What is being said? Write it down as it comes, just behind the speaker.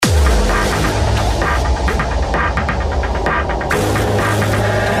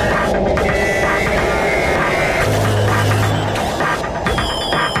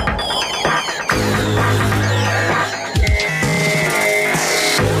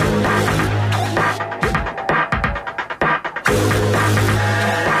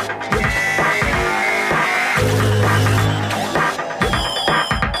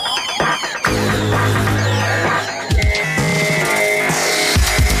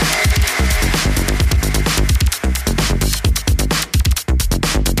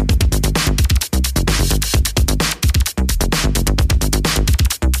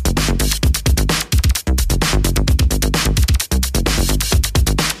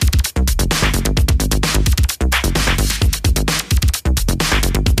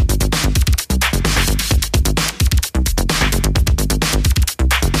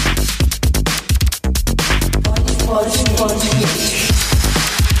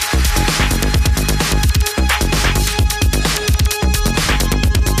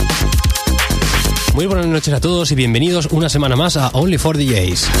buenas noches a todos y bienvenidos una semana más a Only For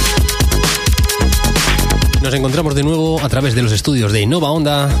Djs. Nos encontramos de nuevo a través de los estudios de Innova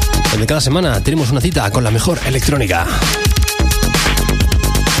Onda, donde cada semana tenemos una cita con la mejor electrónica.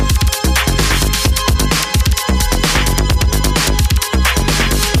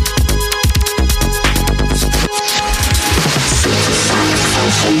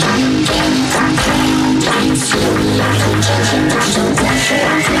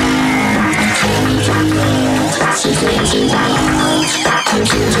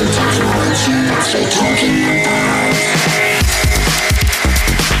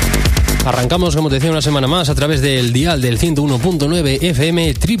 Arrancamos, como te decía, una semana más a través del dial del 101.9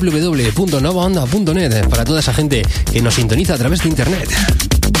 FM www.novaonda.net para toda esa gente que nos sintoniza a través de internet.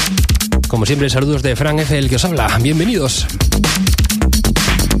 Como siempre, saludos de Frank F, el que os habla. Bienvenidos.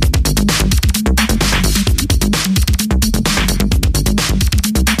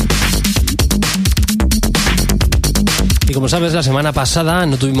 Y como sabes, la semana pasada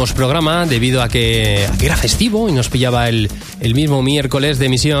no tuvimos programa debido a que era festivo y nos pillaba el mismo miércoles de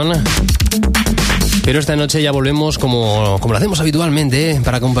emisión. Pero esta noche ya volvemos como lo hacemos habitualmente,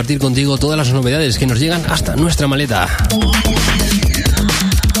 para compartir contigo todas las novedades que nos llegan hasta nuestra maleta.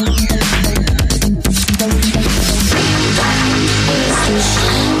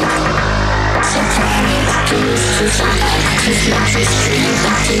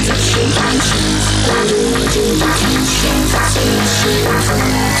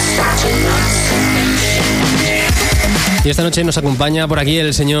 Y esta noche nos acompaña por aquí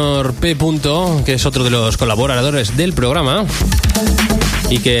el señor P. que es otro de los colaboradores del programa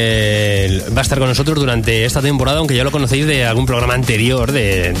y que va a estar con nosotros durante esta temporada, aunque ya lo conocéis de algún programa anterior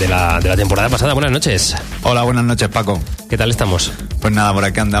de la temporada pasada. Buenas noches. Hola, buenas noches, Paco. ¿Qué tal estamos? Pues nada, por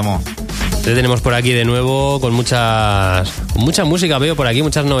aquí andamos. Te tenemos por aquí de nuevo con mucha música, veo por aquí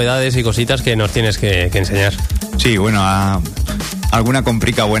muchas novedades y cositas que nos tienes que enseñar. Sí, bueno, alguna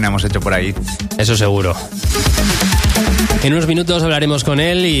comprica buena hemos hecho por ahí. Eso seguro. En unos minutos hablaremos con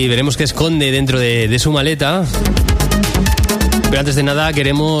él y veremos qué esconde dentro de su maleta. Pero antes de nada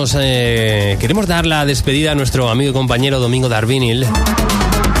queremos dar la despedida a nuestro amigo y compañero Domingo Darvinil,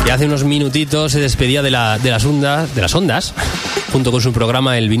 que hace unos minutitos se despedía de las ondas, junto con su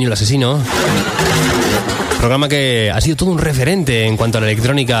programa El Vinilo Asesino. Programa que ha sido todo un referente en cuanto a la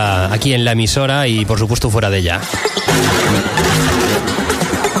electrónica aquí en la emisora y por supuesto fuera de ella.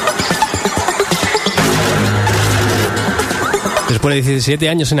 Después de 17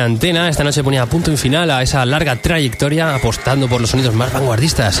 años en antena, esta noche ponía punto y final a esa larga trayectoria apostando por los sonidos más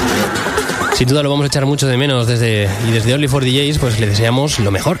vanguardistas. Sin duda lo vamos a echar mucho de menos desde Only For Djs, pues le deseamos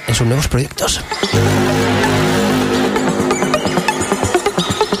lo mejor en sus nuevos proyectos.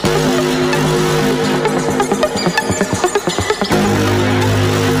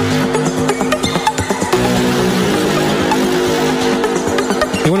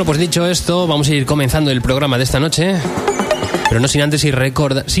 Y bueno, pues dicho esto, vamos a ir comenzando el programa de esta noche. Pero no sin antes sin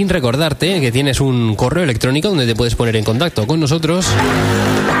recordarte que tienes un correo electrónico donde te puedes poner en contacto con nosotros.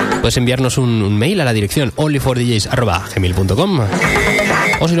 Puedes enviarnos un mail a la dirección onlyfordjs@gmail.com.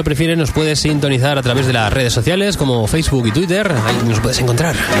 O si lo prefieres, nos puedes sintonizar a través de las redes sociales como Facebook y Twitter. Ahí nos puedes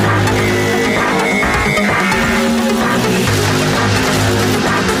encontrar.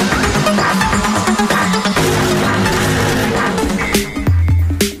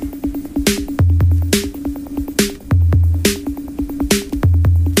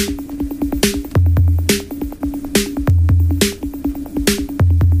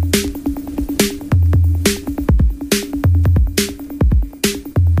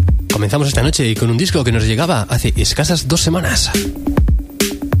 Comenzamos esta noche con un disco que nos llegaba hace escasas 2 semanas.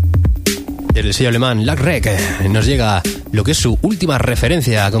 Desde el sello alemán Lackrec nos llega lo que es su última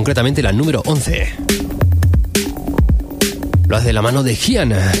referencia, concretamente la número 11. Lo hace de la mano de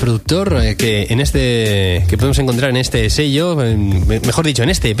Gian, productor que podemos encontrar en este sello, mejor dicho, en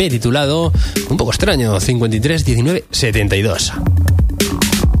este EP titulado, un poco extraño, 531972.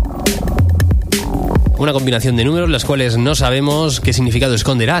 Una combinación de números, las cuales no sabemos qué significado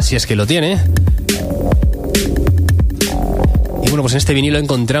esconderá, si es que lo tiene. Y bueno, pues en este vinilo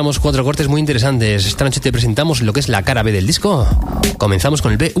encontramos 4 cortes muy interesantes. Esta noche te presentamos lo que es la cara B del disco. Comenzamos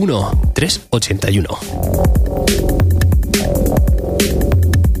con el B1 381.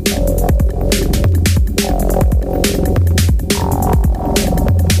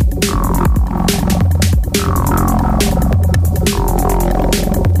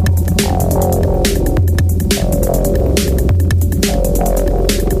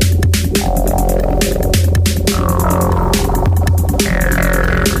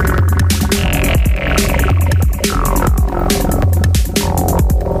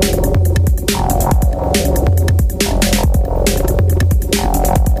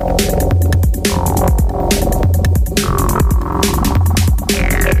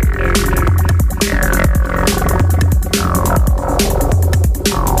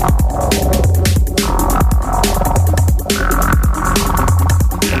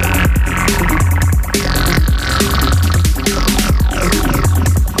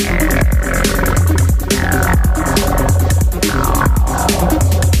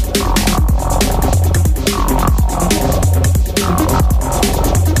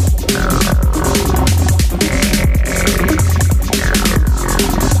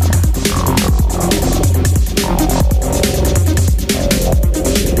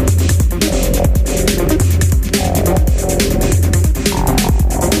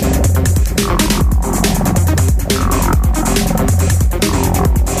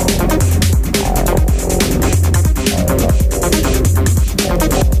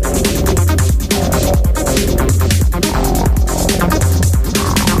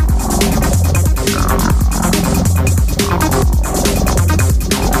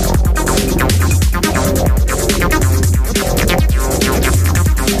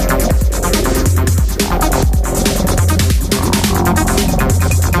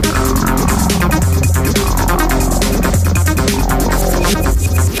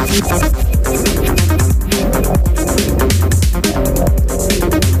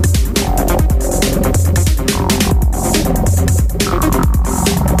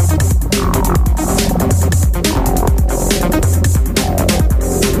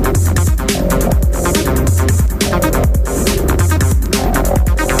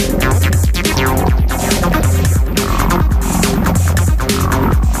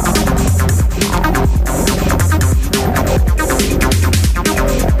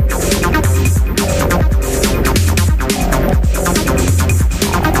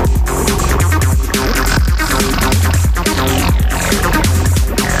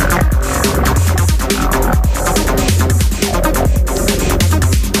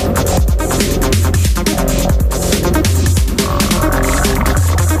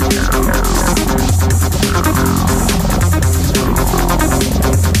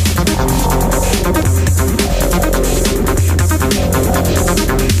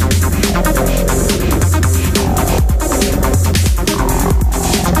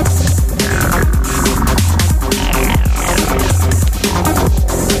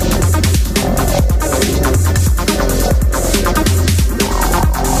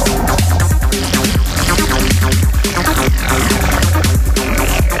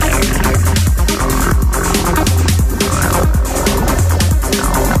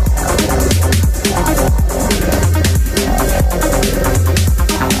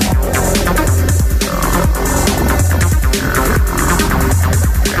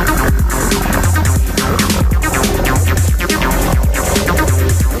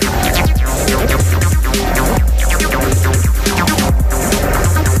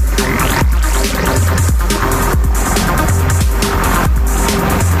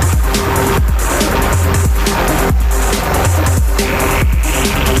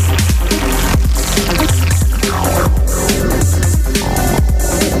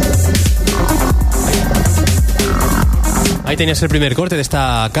 Ahí tenías el primer corte de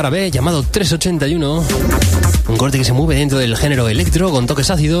esta cara B llamado 381. Un corte que se mueve dentro del género electro con toques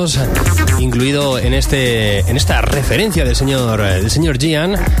ácidos, incluido en esta referencia del señor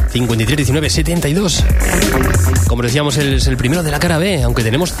Gian, 531972. Como decíamos, es el primero de la cara B, aunque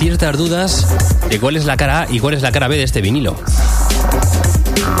tenemos ciertas dudas de cuál es la cara A y cuál es la cara B de este vinilo.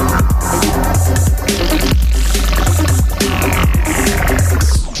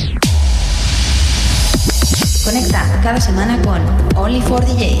 Conecta cada semana con Only For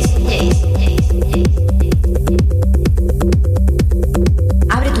Djs.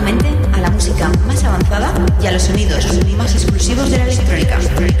 Abre tu mente a la música más avanzada y a los sonidos más exclusivos de la electrónica.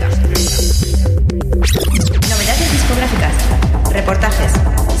 Novedades discográficas, reportajes,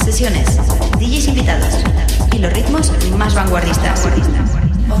 sesiones, DJs invitados y los ritmos más vanguardistas.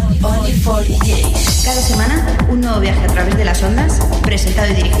 Only For Djs. Cada semana un nuevo viaje a través de las ondas,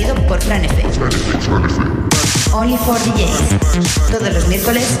 presentado y dirigido por Fran F. Only For Djs. Todos los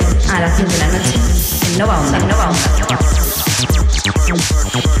miércoles a las 10 de la noche en Nova Onda.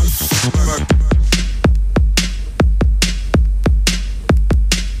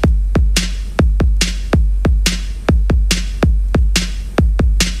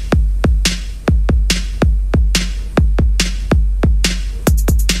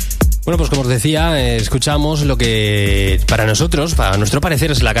 Bueno, pues como os decía, escuchamos lo que para nosotros, para nuestro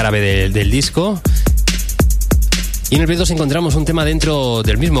parecer, es la cara B del disco. Y en el B2 encontramos un tema dentro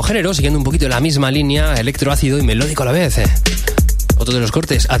del mismo género, siguiendo un poquito la misma línea, electroácido y melódico a la vez. Otro de los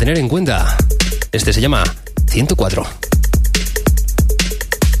cortes a tener en cuenta. Este se llama 104.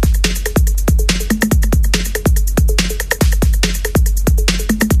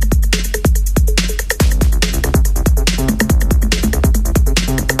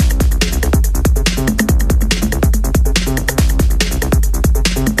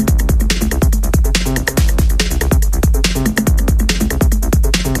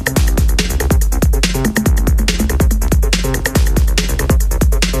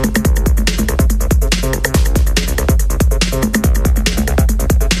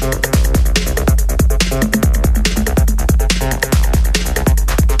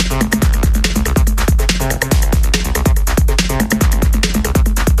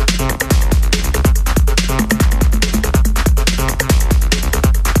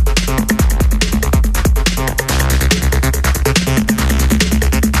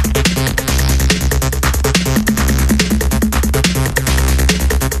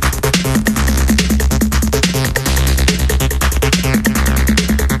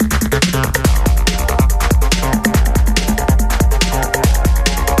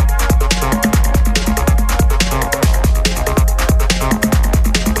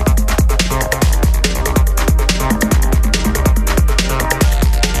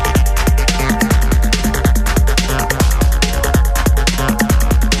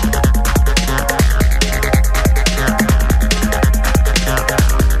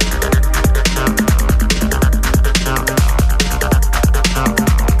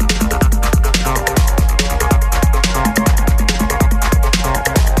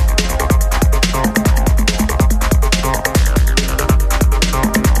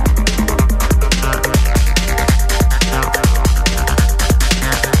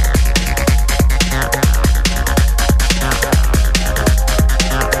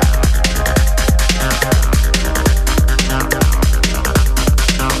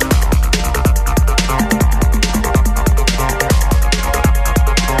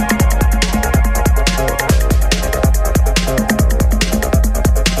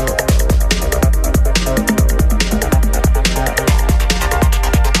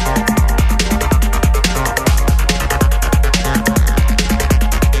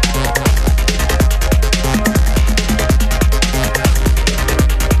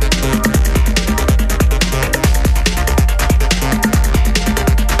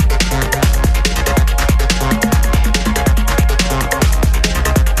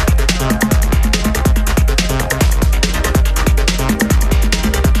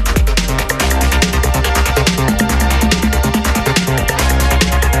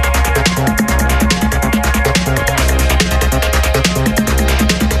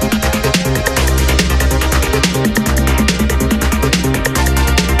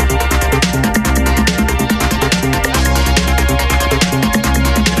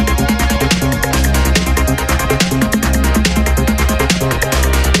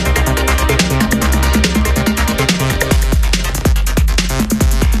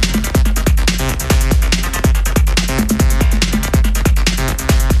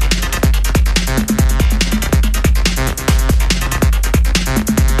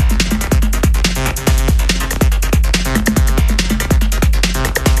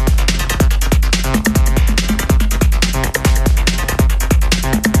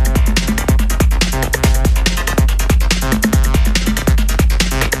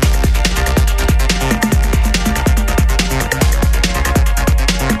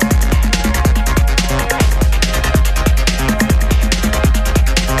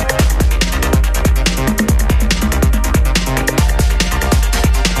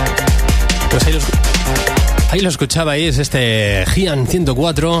 Ahí lo escuchabais, este Gian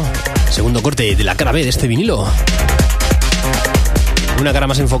 104, segundo corte de la cara B de este vinilo. Una cara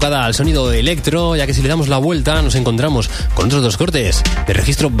más enfocada al sonido electro, ya que si le damos la vuelta nos encontramos con otros dos cortes de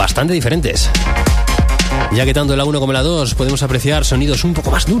registro bastante diferentes. Ya que tanto en la 1 como en la 2 podemos apreciar sonidos un poco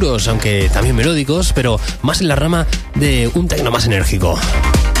más duros, aunque también melódicos, pero más en la rama de un techno más enérgico.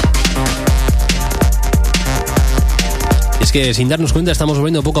 Es que sin darnos cuenta estamos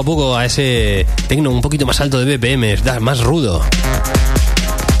volviendo poco a poco a ese techno un poquito más alto de BPM, más rudo.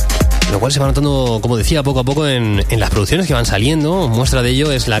 Lo cual se va notando, como decía, poco a poco en las producciones que van saliendo. Muestra de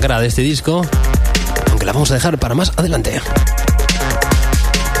ello es la cara de este disco, aunque la vamos a dejar para más adelante.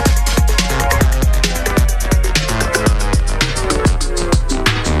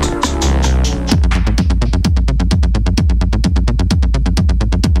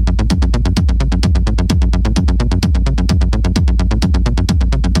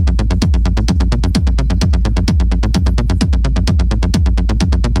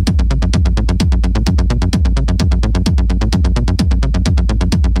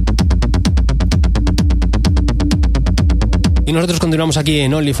 Y nosotros continuamos aquí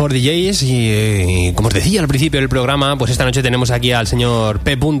en Only For Djs y como os decía al principio del programa, pues esta noche tenemos aquí al señor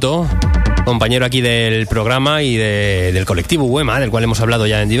P. compañero aquí del programa y del colectivo UEMA, del cual hemos hablado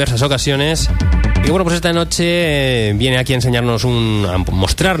ya en diversas ocasiones. Y bueno, pues esta noche viene aquí a enseñarnos, a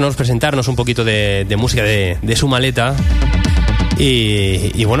mostrarnos, presentarnos un poquito de música de su maleta.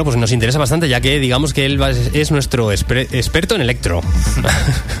 Y bueno, pues nos interesa bastante, ya que digamos que él es nuestro experto en electro.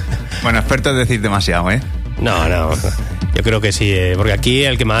 Bueno, experto es decir demasiado, ¿eh? No. Yo creo que sí, porque aquí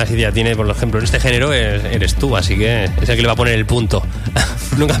el que más idea tiene, por ejemplo, en este género eres tú, así que es el que le va a poner el punto.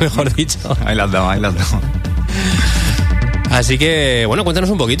 Nunca mejor dicho. Ahí las damos. Así que, bueno, cuéntanos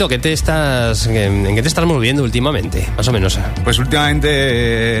un poquito, ¿en qué te estás moviendo últimamente? Más o menos. Pues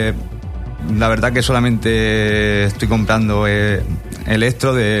últimamente, la verdad que solamente estoy comprando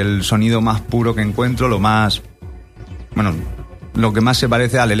electro del sonido más puro que encuentro, lo que más se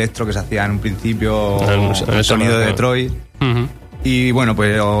parece al electro que se hacía en un principio, el sonido de Detroit. Uh-huh. Y bueno,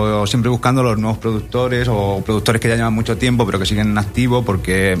 pues siempre buscando los nuevos productores o productores que ya llevan mucho tiempo pero que siguen en activo,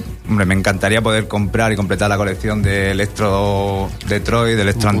 porque hombre, me encantaría poder comprar y completar la colección de electro Detroit, de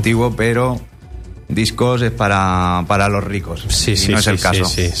electro antiguo, pero discos es para los ricos. Sí, no es el caso.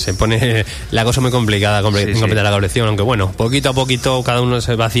 Sí. Se pone la cosa muy complicada completar la colección, aunque bueno, poquito a poquito cada uno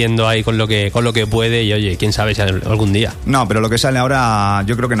se va haciendo ahí con lo que puede y oye, quién sabe si algún día. No, pero lo que sale ahora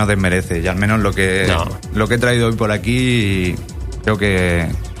yo creo que no desmerece, y al menos lo que he traído hoy por aquí creo que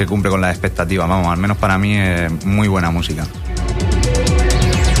cumple con las expectativas. Vamos, al menos para mí es muy buena música.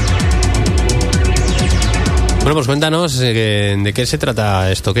 Bueno, pues cuéntanos de qué se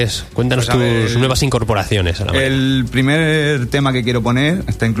trata esto, ¿qué es? Cuéntanos tus nuevas incorporaciones a la El primer tema que quiero poner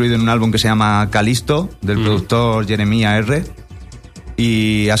está incluido en un álbum que se llama Calisto, del productor Jeremia R.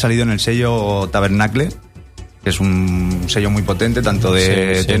 Y ha salido en el sello Tabernacle, que es un sello muy potente, tanto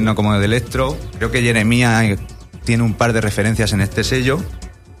de techno como de electro. Creo que Jeremia tiene un par de referencias en este sello.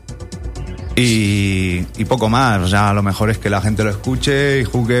 Y poco más, o sea, lo mejor es que la gente lo escuche y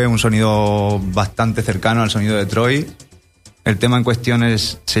juzgue un sonido bastante cercano al sonido de Detroit. El tema en cuestión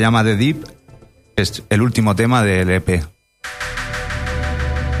se llama The Deep, es el último tema del EP.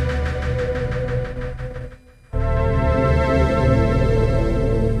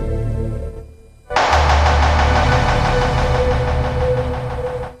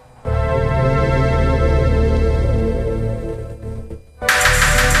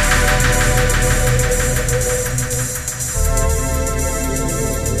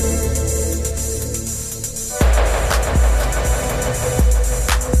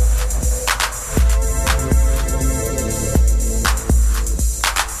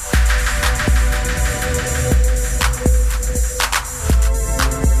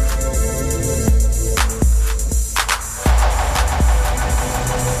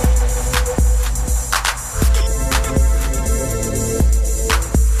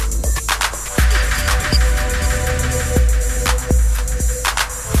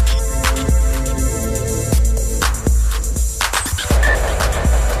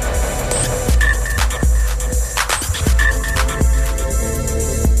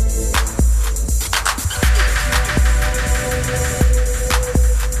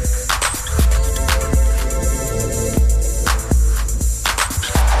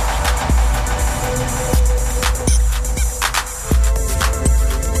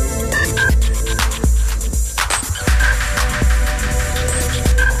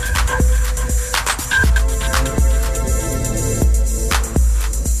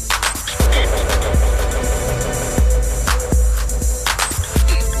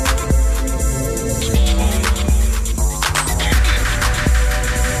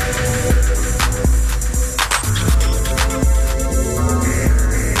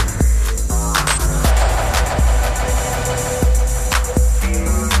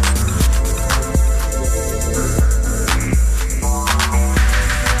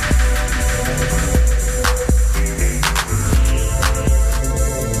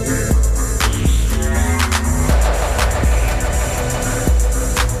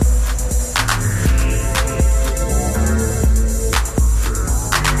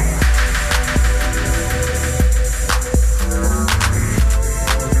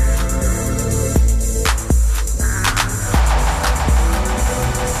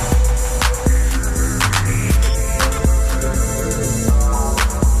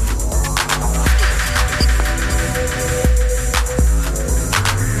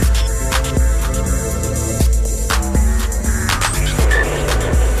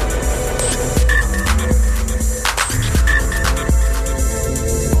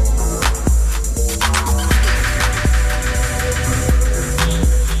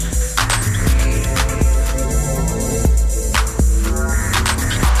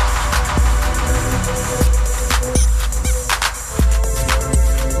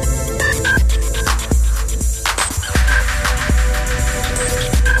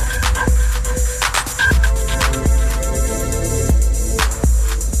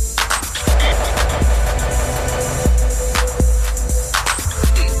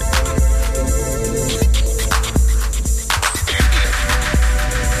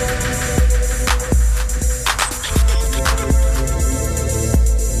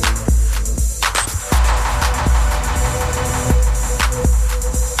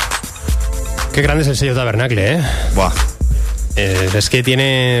 Qué grande es el sello Tabernacle, ¿eh? Buah. Es que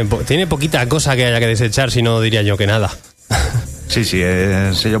tiene poquita cosa que haya que desechar, si no diría yo que nada. Sí,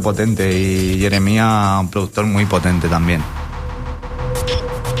 es sello potente y Jeremía, un productor muy potente también.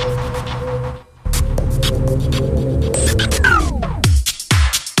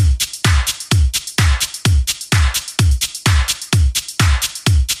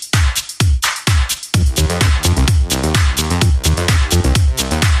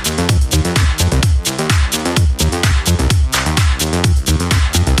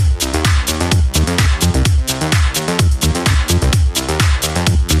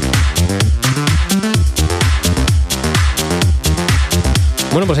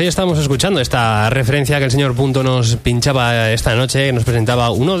 Bueno, pues ahí estábamos escuchando esta referencia que el señor Punto nos pinchaba esta noche, que nos presentaba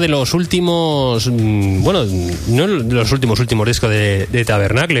uno de los últimos, bueno, no de los últimos discos de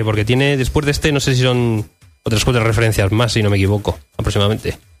Tabernacle, porque tiene, después de este, no sé si son otras 4 referencias más, si no me equivoco,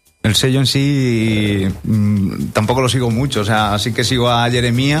 aproximadamente. El sello en sí tampoco lo sigo mucho, o sea, sí que sigo a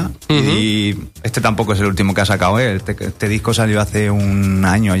Jeremía y este tampoco es el último que ha sacado él. Este disco salió hace un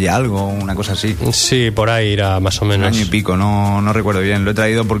año y algo, una cosa así. Sí, por ahí era más o menos. Un año y pico, no recuerdo bien. Lo he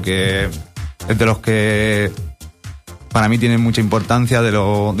traído porque es de los que para mí tienen mucha importancia, de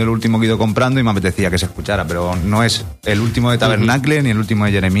lo último que he ido comprando, y me apetecía que se escuchara, pero no es el último de Tabernacle ni el último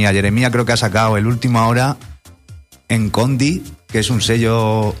de Jeremía. Jeremía creo que ha sacado el último ahora en Condi, que es un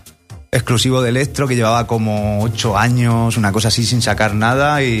sello exclusivo de electro que llevaba como 8 años, una cosa así, sin sacar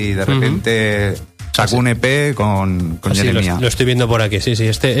nada, y de repente sacó un EP con Jeremía. Lo estoy viendo por aquí, sí,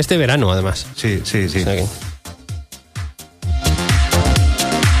 este verano además. Sí. Bueno,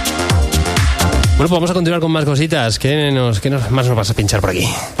 pues vamos a continuar con más cositas. ¿Qué más nos vas a pinchar por aquí?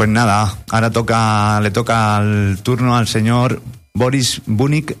 Pues nada, ahora le toca el turno al señor Boris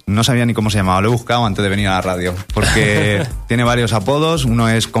Bunik. No sabía ni cómo se llamaba, lo he buscado antes de venir a la radio, porque tiene varios apodos. Uno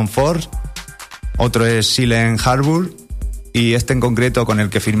es Comfort, otro es Silent Harbor, y este en concreto con el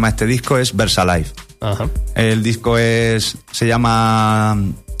que firma este disco es Versalife. Ajá. El disco se llama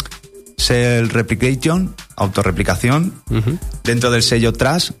Self-Replication, autorreplicación, dentro del sello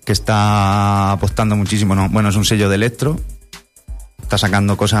Trash, que está apostando muchísimo, ¿no? Bueno, es un sello de electro, está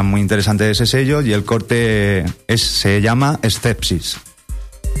sacando cosas muy interesantes de ese sello, y el corte se llama Skepsis.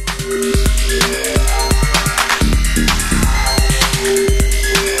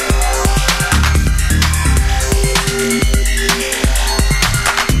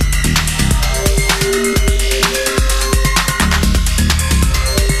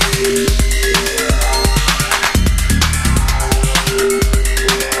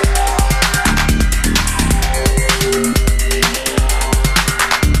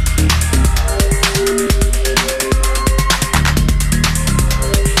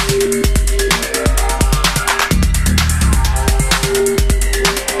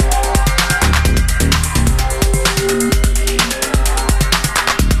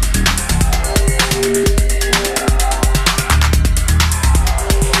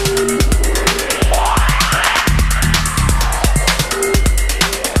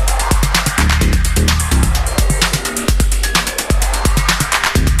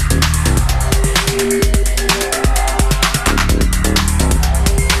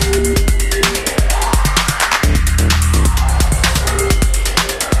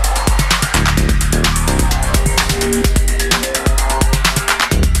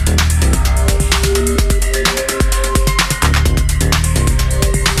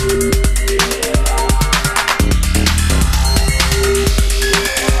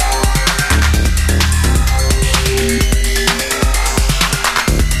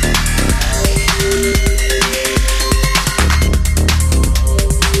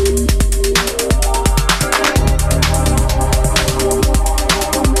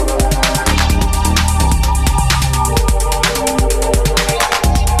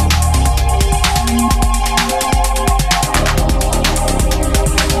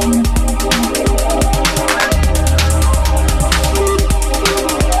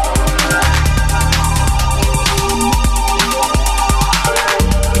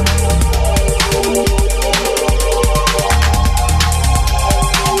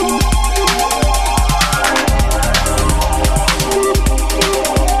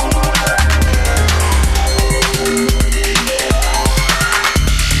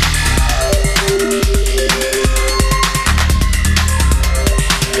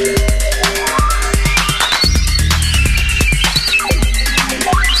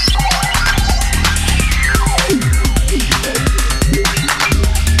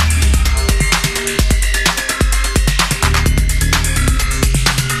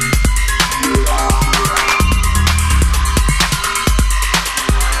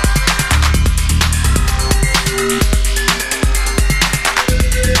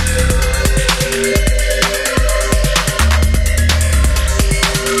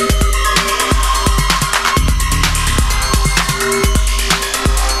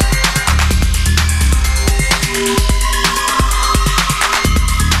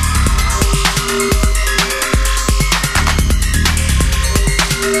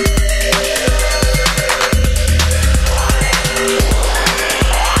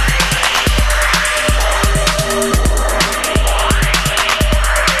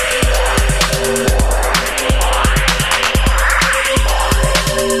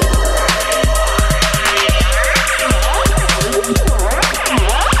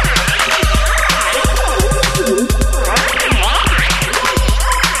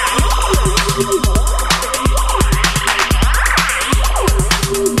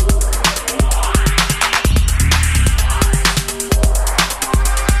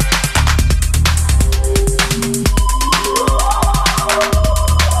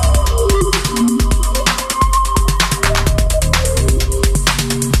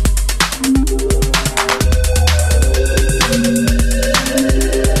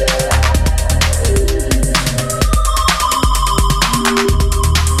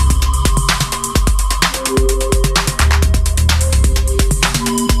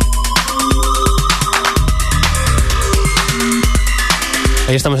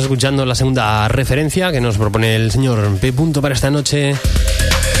 Ahí estamos escuchando la segunda referencia que nos propone el señor P. para esta noche.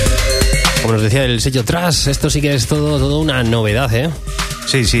 Como nos decía el sello Trash, esto sí que es todo una novedad, ¿eh?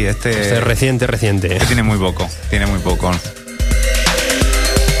 Sí, este es reciente. Tiene muy poco.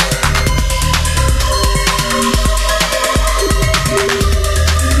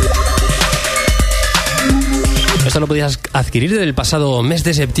 Esto lo podías adquirir del pasado mes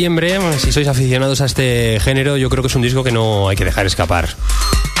de septiembre. Si sois aficionados a este género, yo creo que es un disco que no hay que dejar escapar.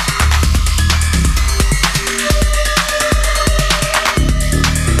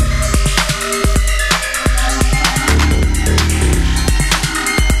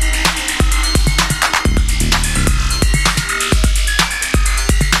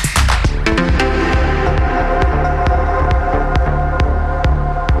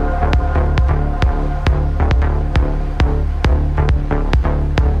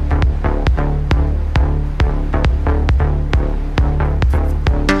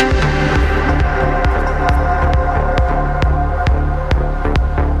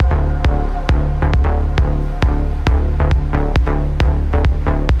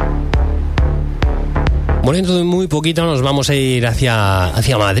 Dentro de muy poquito nos vamos a ir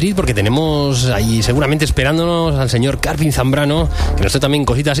hacia Madrid, porque tenemos ahí seguramente esperándonos al señor Carvin Zambrano, que nos trae también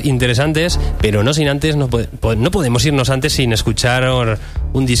cositas interesantes, pero no sin antes, no podemos irnos antes sin escuchar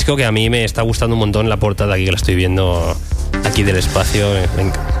un disco que a mí me está gustando un montón, la portada aquí que la estoy viendo aquí del espacio,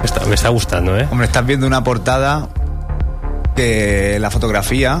 me está gustando, ¿eh? Hombre, estás viendo una portada que la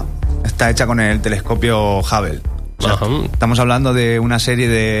fotografía está hecha con el telescopio Hubble. O sea, estamos hablando de una serie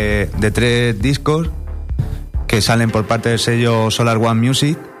de 3 discos que salen por parte del sello Solar One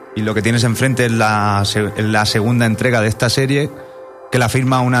Music, y lo que tienes enfrente es la segunda entrega de esta serie, que la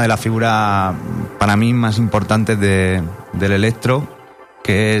firma una de las figuras para mí más importantes del electro,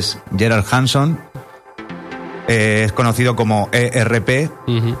 que es Gerald Hanson. Es conocido como ERP,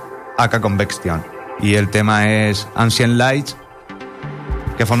 aka Convection, y el tema es Ancient Lights,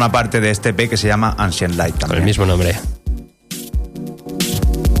 que forma parte de este EP que se llama Ancient Light también. Con el mismo nombre.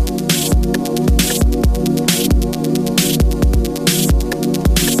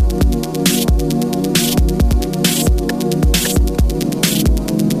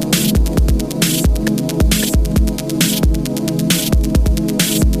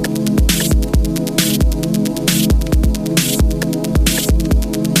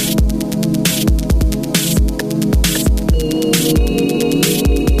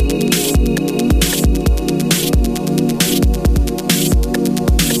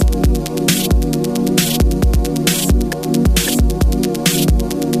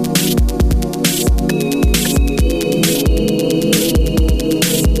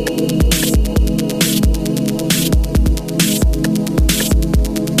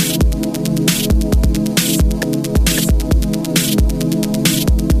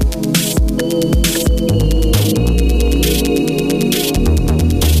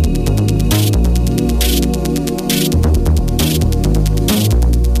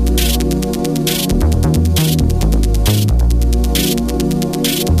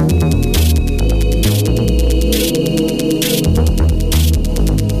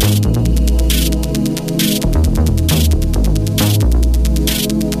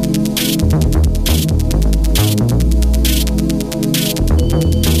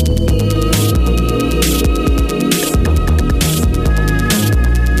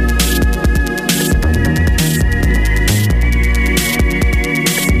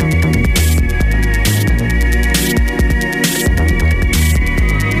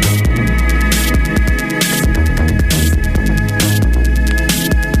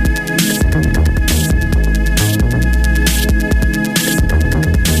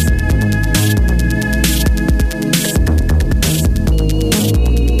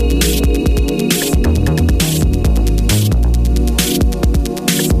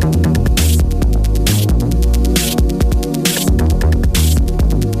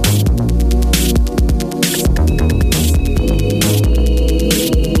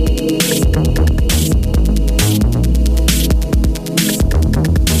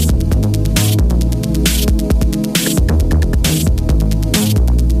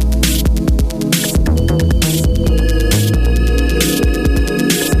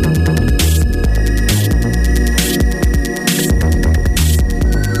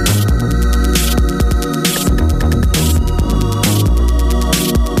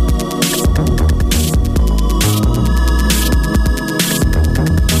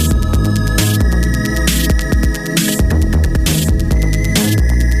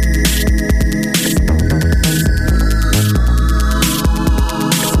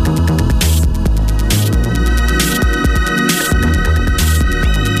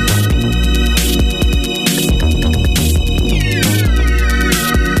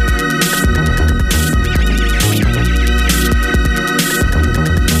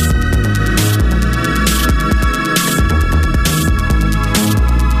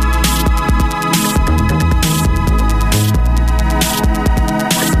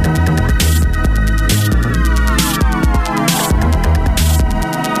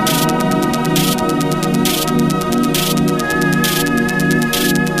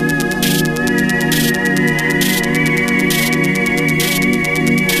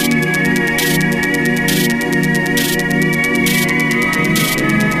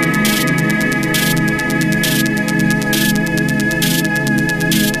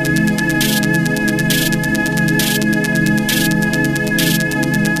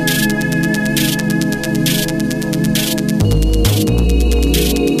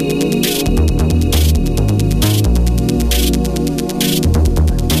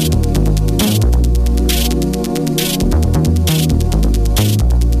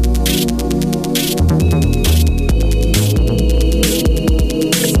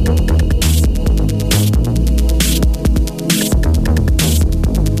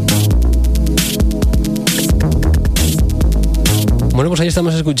 Bueno, pues ahí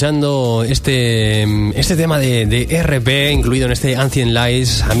estamos escuchando este tema de RP incluido en este Ancient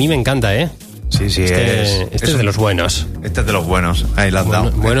Lies. A mí me encanta, ¿eh? Sí, Este es de los buenos. Este es de los buenos, ahí lo has dado.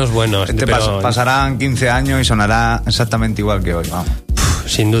 Buenos. Pasarán 15 años y sonará exactamente igual que hoy, vamos.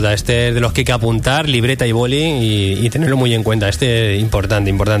 Sin duda, este es de los que hay que apuntar, libreta y boli y tenerlo muy en cuenta. Este es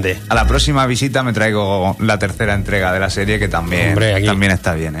importante. A la próxima visita me traigo la tercera entrega de la serie, que también, también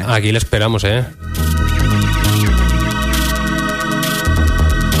está bien, ¿eh? Aquí le esperamos, ¿eh?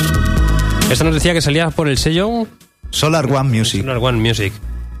 Esto nos decía que salía por el sello Solar One Music. Solar One Music.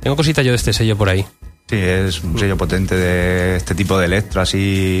 Tengo cosita yo de este sello por ahí. Sí, es un sello potente de este tipo de electro,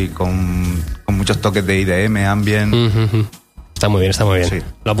 así con muchos toques de IDM, ambient. Está muy bien. Sí.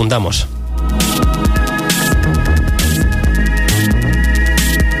 Lo apuntamos.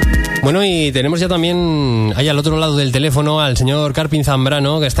 Bueno, y tenemos ya también ahí al otro lado del teléfono al señor Carpin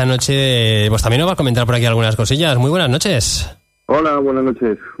Zambrano, que esta noche pues también nos va a comentar por aquí algunas cosillas. Muy buenas noches. Hola, buenas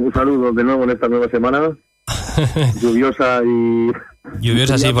noches. Un saludo de nuevo en esta nueva semana. Lluviosa, sí.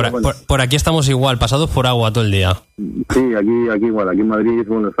 Por aquí estamos igual, pasados por agua todo el día. Sí, aquí igual. Aquí en Madrid,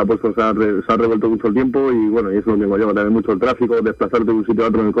 bueno, se ha revuelto mucho el tiempo y bueno, y eso lo lleva también mucho el tráfico. Desplazarte de un sitio a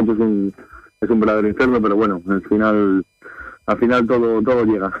otro en el coche es un verdadero infierno, pero bueno, al final todo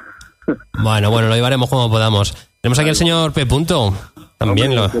llega. Bueno, lo llevaremos como podamos. Tenemos aquí al señor P.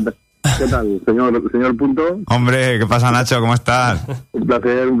 También Hombre, ¿Qué tal, señor Punto? Hombre, ¿qué pasa, Nacho? ¿Cómo estás? Un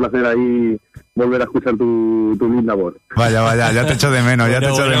placer ahí volver a escuchar tu linda voz. Vaya, ya te echo de menos,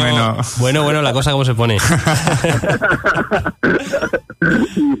 Bueno, la cosa como se pone. Sí,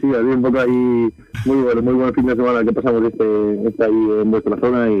 así un poco ahí, muy buen fin de semana que pasamos ahí en vuestra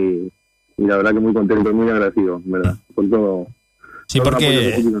zona y la verdad que muy contento, muy agradecido, ¿verdad? Por todo.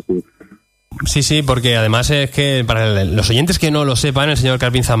 Sí, porque además es que para los oyentes que no lo sepan, el señor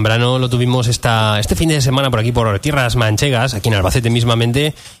Carpin Zambrano lo tuvimos este fin de semana por aquí, por tierras manchegas, aquí en Albacete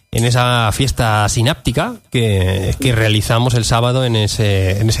mismamente, en esa fiesta sináptica que realizamos el sábado en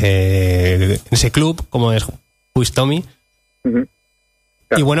ese club, como es Who's Tommy. Uh-huh.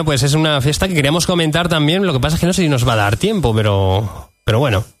 Y bueno, pues es una fiesta que queríamos comentar también. Lo que pasa es que no sé si nos va a dar tiempo, pero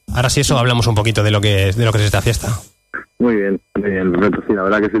bueno, ahora sí eso hablamos un poquito de lo que es esta fiesta. Muy bien, Roberto, sí, la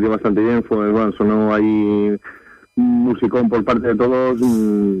verdad que se dio bastante bien, sonó ahí un musicón por parte de todos,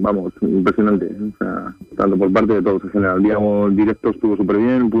 impresionante, o sea, tanto por parte de todos en general. El directo estuvo súper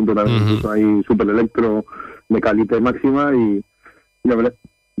bien, Punto también puso ahí súper electro, de calidad máxima y la verdad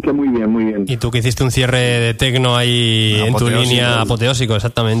que muy bien. Y tú que hiciste un cierre de tecno ahí en tu línea apoteósico,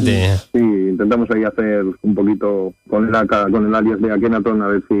 exactamente. Sí, intentamos ahí hacer un poquito con el alias de Akhenaton, a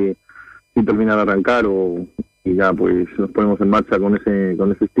ver si termina de arrancar y ya pues nos ponemos en marcha con ese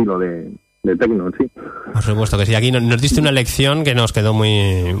estilo de techno, sí. Por supuesto que sí. Aquí nos diste una lección que nos quedó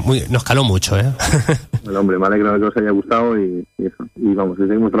muy nos caló mucho, ¿eh? Bueno, hombre, me alegro que os haya gustado y eso. Y vamos, y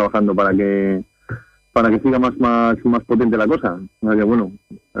seguimos trabajando para que siga más potente la cosa. O sea que bueno,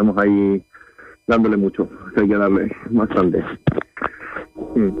 estamos ahí dándole mucho, hay que darle bastante.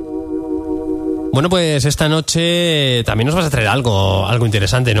 Bueno, pues esta noche también nos vas a traer algo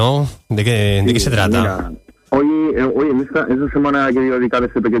interesante, ¿no? ¿De qué se trata? Mira, hoy en esta semana he querido dedicar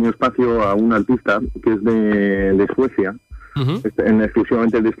ese pequeño espacio a un artista que es de Suecia,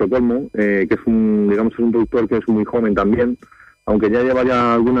 exclusivamente de Estocolmo, que es un productor que es muy joven también, aunque ya lleva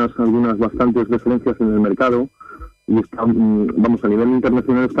algunas bastantes referencias en el mercado y está, a nivel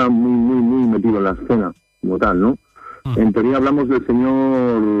internacional está muy metido en la escena como tal, ¿no? En teoría hablamos del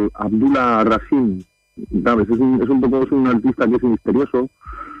señor Abdullah Rasim, ¿sabes? Es un artista que es misterioso,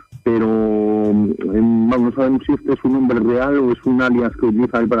 pero no sabemos si este es un nombre real o es un alias que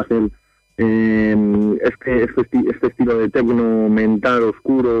utiliza él para hacer este estilo de techno mental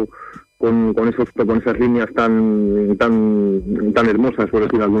oscuro con esas líneas tan hermosas, por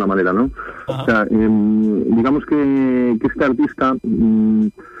decirlo de alguna manera, ¿no? O sea, digamos que este artista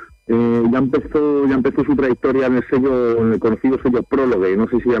ya empezó su trayectoria en el conocido sello Prólogue. No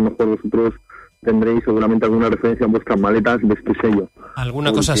sé si a lo mejor vosotros tendréis seguramente alguna referencia en vuestras maletas de este sello.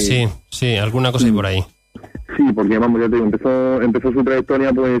 Alguna cosa sí, alguna cosa hay por ahí. Sí, porque ya te digo, empezó su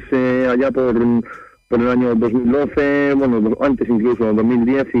trayectoria pues allá por el año 2012, bueno, antes incluso,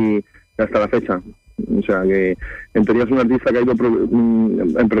 2010 y hasta la fecha. O sea que en teoría es un artista que ha ido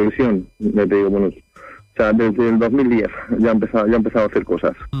en progresión, ya te digo, bueno, o sea, desde el 2010 ya ha empezado a hacer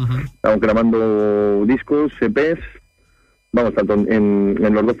cosas. Estamos grabando discos, EPs, tanto en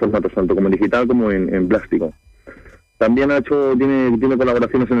los dos formatos, tanto como en digital como en plástico. También tiene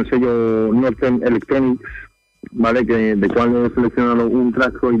colaboraciones en el sello Northern Electronics, ¿vale? De cual he seleccionado un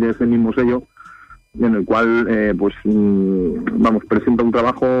track hoy de ese mismo sello, en el cual presenta un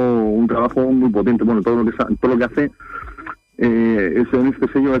trabajo muy potente. Bueno, todo lo que hace en este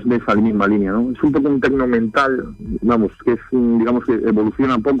sello es de esa misma línea, ¿no? Es un poco un tecno mental, vamos, que es, digamos que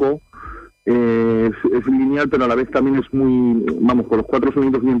evoluciona un poco, es lineal, pero a la vez también es muy, vamos, con los 4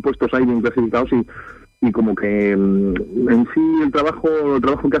 sonidos bien puestos ahí, bien clasificados, y como que en sí el trabajo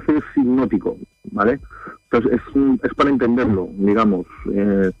que hace es hipnótico, ¿vale? Entonces es para entenderlo, digamos.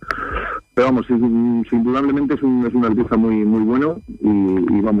 Pero vamos, indudablemente es un artista muy muy bueno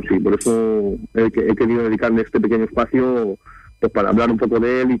y vamos, sí, por eso he querido dedicarle este pequeño espacio pues para hablar un poco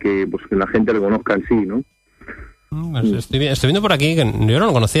de él y que pues que la gente le conozca en sí, ¿no? Pues estoy viendo por aquí, que yo no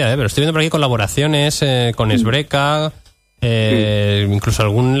lo conocía, pero estoy viendo por aquí colaboraciones con Esbreca, incluso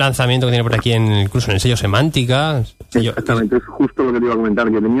algún lanzamiento que tiene por aquí incluso en el sello Semántica. Exactamente, es justo lo que te iba a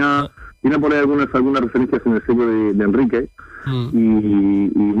comentar, que tiene por ahí algunas referencias en el sello de Enrique.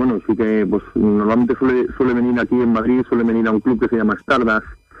 Y bueno, sí que pues normalmente suele venir aquí en Madrid, suele venir a un club que se llama Stardust,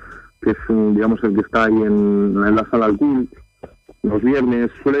 que es digamos el que está ahí en la sala Alcul los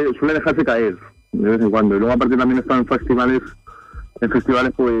viernes, suele dejarse caer de vez en cuando, y luego aparte también están en festivales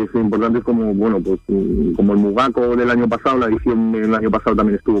pues importantes como pues como el Mugaco del año pasado, la edición del año pasado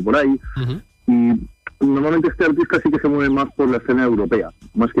también estuvo por ahí. Y normalmente este artista sí que se mueve más por la escena europea,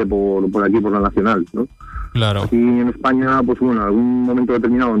 más que por aquí, por la nacional, ¿no? Claro. Aquí en España, pues bueno, en algún momento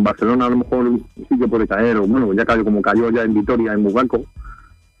determinado, en Barcelona a lo mejor sí que puede caer, o bueno, ya cayó como cayó ya en Vitoria, en Mugaco,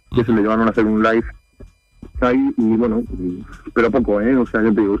 que se le llevaron a hacer un live ahí, y bueno, pero poco, o sea,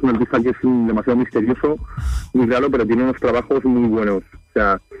 yo te digo, es un artista que es demasiado misterioso, muy raro, pero tiene unos trabajos muy buenos, o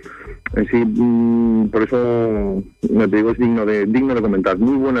sea, en sí, por eso, te digo, es digno de comentar,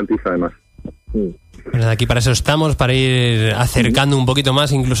 muy buen artista además. Pues aquí para eso estamos, para ir acercando un poquito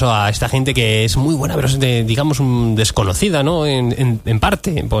más incluso a esta gente que es muy buena, pero es digamos desconocida, ¿no? En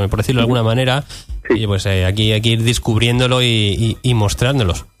parte, por decirlo de alguna manera. Sí. Y pues aquí hay que ir descubriéndolo y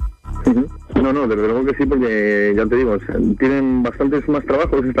mostrándolos. No, desde luego que sí, porque ya te digo, o sea, tienen bastantes más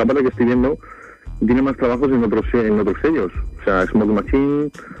trabajos, esta parte que estoy viendo, tiene más trabajos en otros sellos, o sea, Smoke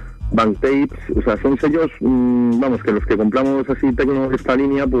Machine, Bank Tapes, o sea, son sellos, vamos, que los que compramos así tecno de esta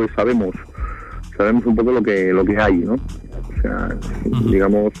línea, pues sabemos un poco lo que hay, ¿no? O sea,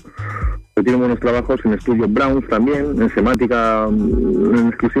 digamos, que tienen buenos trabajos en Estudio Browns también, en Semántica, en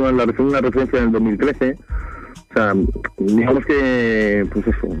exclusiva en una referencia en el 2013. O sea, digamos que, pues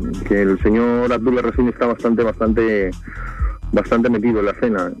eso, que el señor Abdullah Rasim está bastante metido en la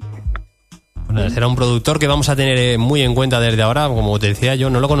escena. Bueno, será un productor que vamos a tener muy en cuenta desde ahora. Como te decía, yo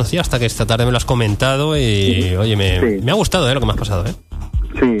no lo conocía hasta que esta tarde me lo has comentado y, oye, me ha gustado lo que me has pasado,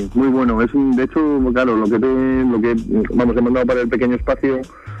 Sí, muy bueno. De hecho, claro, lo que vamos, he mandado para el pequeño espacio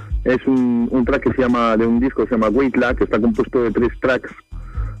es un track que se llama, de un disco, se llama Weight Lag, que está compuesto de 3 tracks,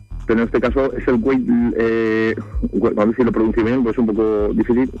 pero en este caso es el Weight, a ver si lo pronuncio bien, pues es un poco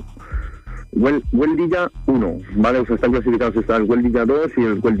difícil. Weldilla 1, ¿vale? O sea, están clasificados, está el Weldilla 2 y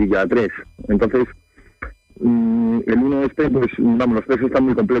el Weldilla 3. Entonces, el 1 pues, vamos, los 3 están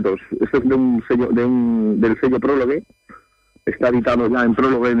muy completos. Este es de un sello, del sello Prólogue. Está editado ya en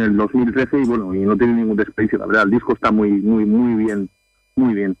Prólogo en el 2013 y bueno, y no tiene ningún desperdicio, la verdad, el disco está muy bien,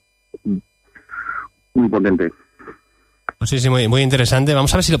 muy potente. Pues sí, muy, muy interesante.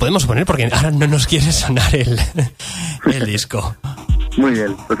 Vamos a ver si lo podemos poner porque ahora no nos quiere sonar el disco. Muy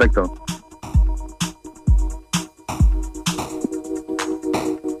bien, perfecto.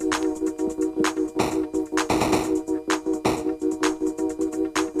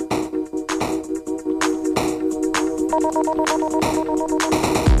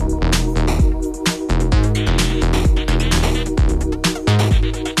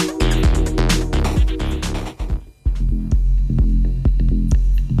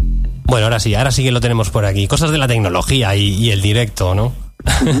 Bueno, ahora sí que lo tenemos por aquí. Cosas de la tecnología y el directo, ¿no?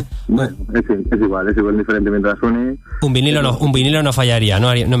 Bueno, es igual, diferente mientras suene. Un vinilo no fallaría,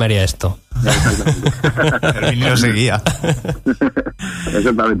 no me haría esto. El vinilo seguía.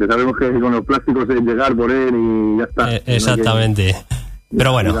 Exactamente, sabemos que con los plásticos es llegar por él y ya está. Exactamente.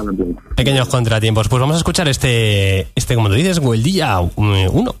 Pero bueno, pequeños contratiempos. Pues vamos a escuchar este como tú dices, Weldilla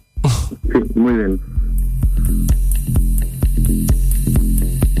 1. Sí, muy bien.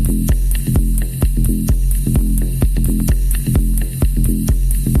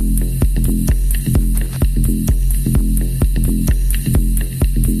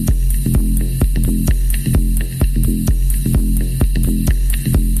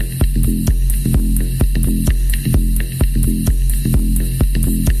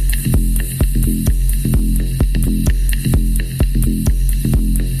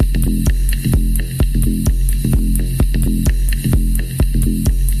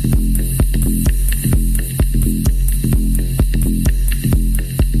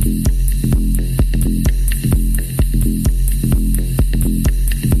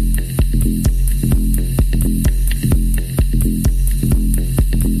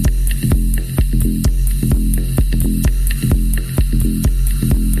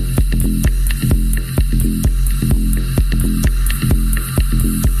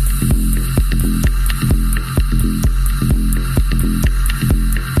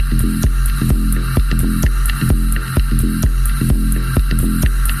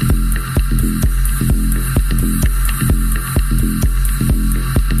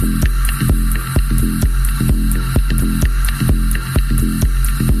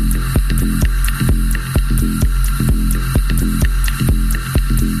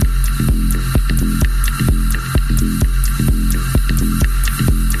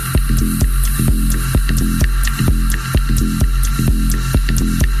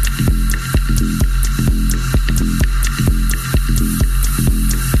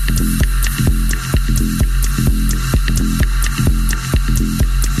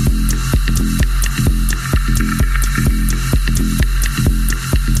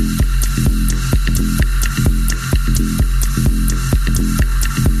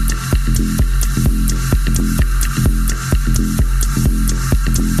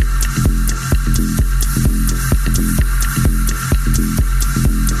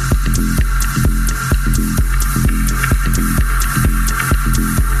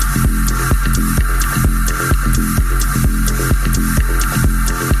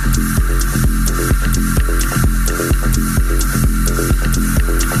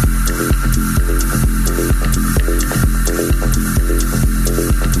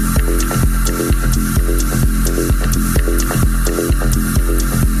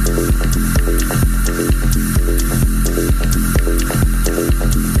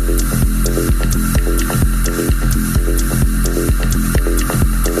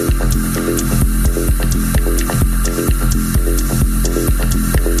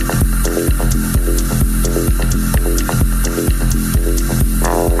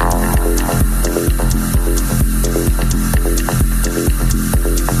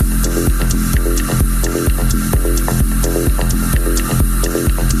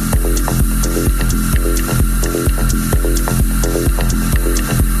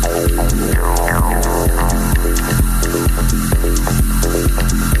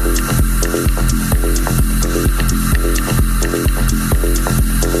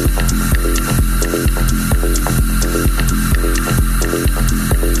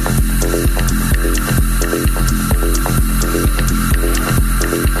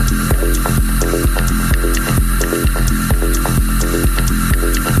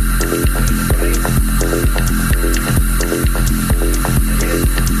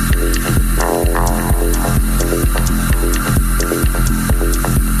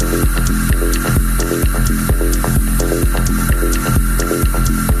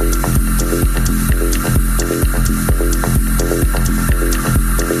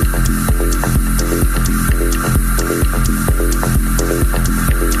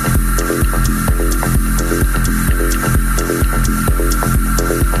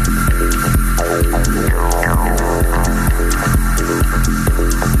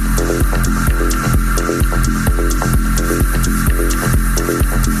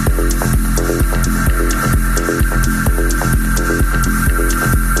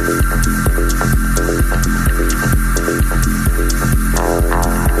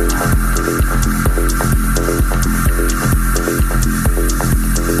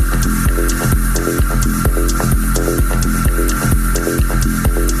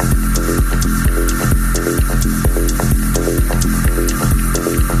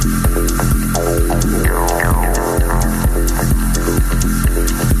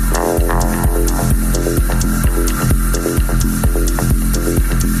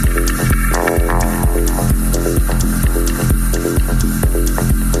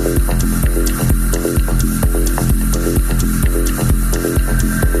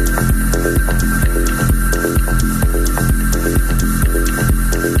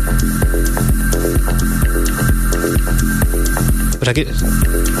 Pues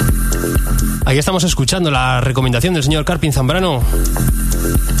aquí estamos escuchando la recomendación del señor Carpin Zambrano.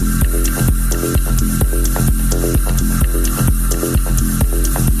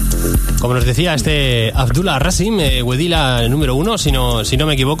 Como nos decía Abdullah Rasim, Wedila número 1, si no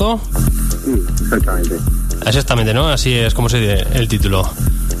me equivoco. Sí, exactamente. Exactamente, ¿no? Así es como se dice el título.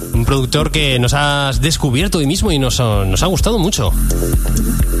 Un productor que nos has descubierto hoy mismo y nos ha gustado mucho.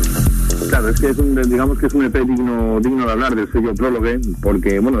 Claro, es que digamos que es un EP digno de hablar del sello Prólogue,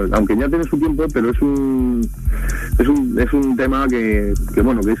 porque, bueno, aunque ya tiene su tiempo, pero es un tema que es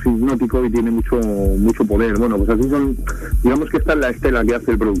hipnótico y tiene mucho poder. Bueno, pues así digamos que esta es la estela que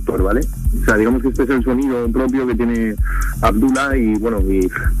hace el productor, ¿vale? O sea, digamos que este es el sonido propio que tiene Abdullah y, bueno, y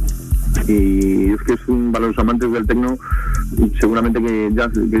es que para los amantes del techno seguramente que ya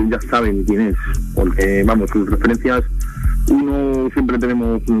saben quién es, porque, vamos, sus referencias, uno siempre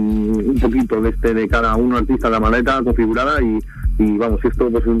tenemos un poquito de cada uno artista de la maleta configurada y vamos, esto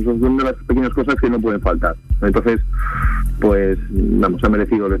pues son de las pequeñas cosas que no pueden faltar. Entonces, pues vamos, ha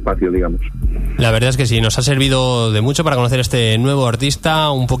merecido el espacio, digamos. La verdad es que sí, nos ha servido de mucho para conocer este nuevo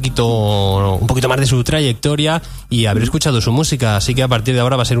artista, un poquito más de su trayectoria y haber escuchado su música, así que a partir de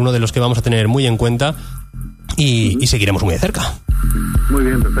ahora va a ser uno de los que vamos a tener muy en cuenta y seguiremos muy de cerca. Muy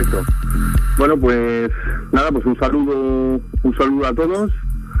bien, perfecto. Bueno, pues nada, pues un saludo a todos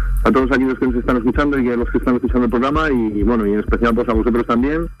aquellos que nos están escuchando y a los que están escuchando el programa y bueno, y en especial pues a vosotros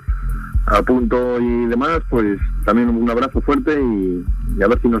también, a Punto y demás, pues también un abrazo fuerte y a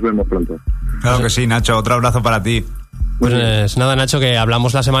ver si nos vemos pronto. Claro que sí, Nacho, otro abrazo para ti. Pues nada, Nacho, que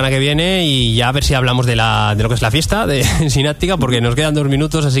hablamos la semana que viene y ya a ver si hablamos de lo que es la fiesta de Sináptica, porque nos quedan 2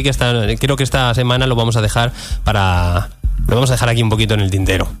 minutos, así que creo que esta semana lo vamos a dejar aquí un poquito en el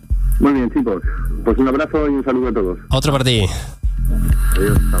tintero. Muy bien, chicos, pues un abrazo y un saludo a todos. Otro para ti.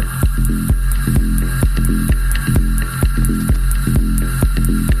 Adiós. Chao.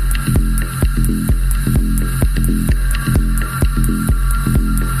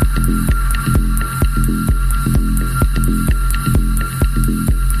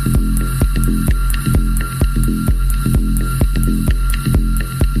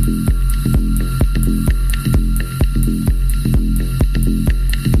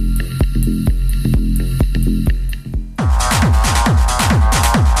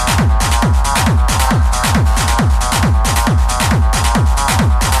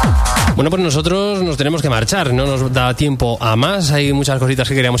 Bueno, pues nosotros nos tenemos que marchar, no nos da tiempo a más. Hay muchas cositas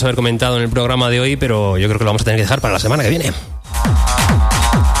que queríamos haber comentado en el programa de hoy, pero yo creo que lo vamos a tener que dejar para la semana que viene.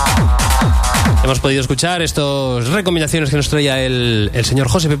 Hemos podido escuchar estas recomendaciones que nos traía el señor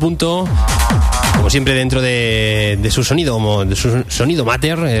José P. Como siempre dentro de su sonido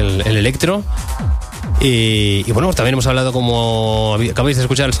mater, el electro. Y bueno, pues también hemos hablado, como acabáis de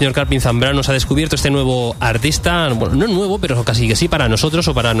escuchar, el señor Carpin Zambrano nos ha descubierto este nuevo artista, bueno, no nuevo, pero casi que sí para nosotros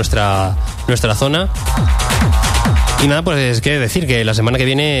o para nuestra zona. Y nada, pues qué decir, que la semana que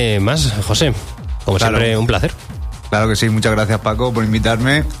viene más, José. Como siempre, un placer. Claro que sí, muchas gracias, Paco, por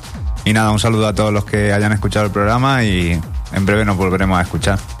invitarme. Y nada, un saludo a todos los que hayan escuchado el programa y en breve nos volveremos a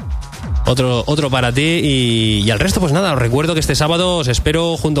escuchar. Otro para ti y al resto pues nada, os recuerdo que este sábado os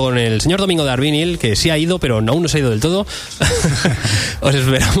espero junto con el señor Domingo de Arvinil, que sí ha ido pero aún no se ha ido del todo. Os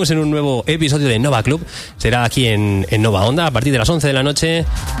esperamos en un nuevo episodio de Nova Club. Será aquí en Nova Onda a partir de las 11 de la noche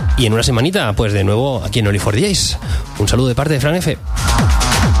y en una semanita pues de nuevo aquí en For Djs. Un saludo de parte de Fran F.